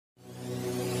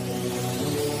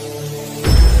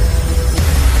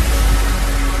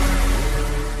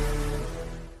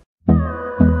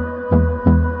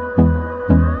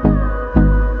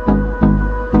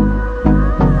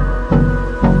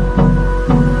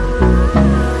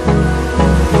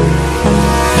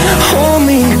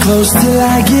close till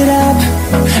I get up.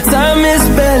 Time is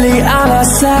barely on our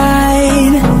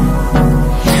side.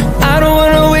 I don't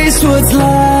wanna waste what's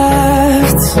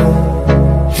left.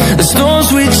 The storms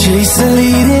we chase are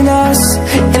leading us,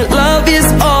 and love is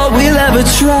all we'll ever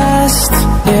trust.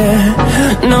 Yeah,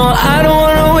 no, I don't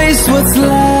wanna waste what's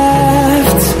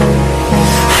left.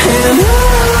 And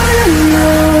on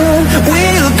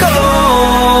we'll go,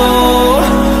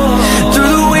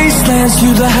 through the wastelands,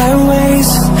 through the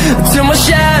highways, till my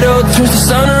shadow turns to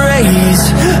sun rays.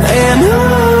 And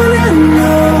on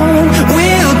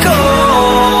we'll go,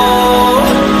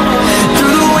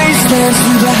 through the wastelands,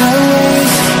 through the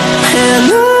highways, and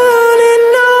on we'll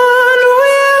go.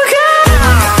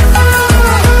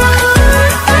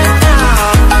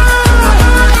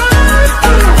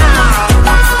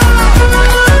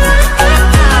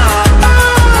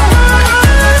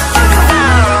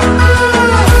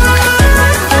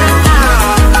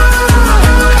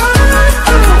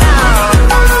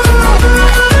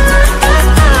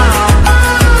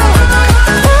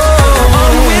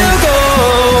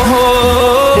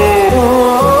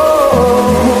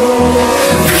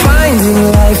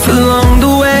 Along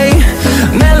the way,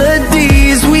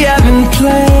 melodies we haven't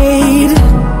played.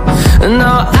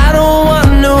 No, I don't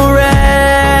want no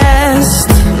rest.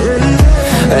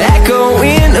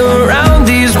 Echoing around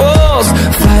these walls,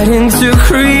 fighting to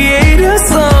create a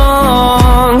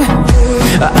song.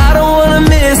 I don't wanna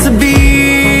miss a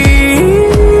beat.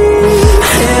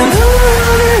 And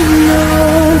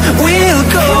on we'll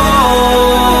go,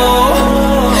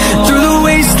 through the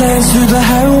wastelands, through the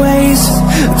highways,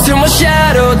 till my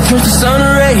shadow turns to sun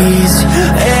rays.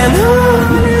 And on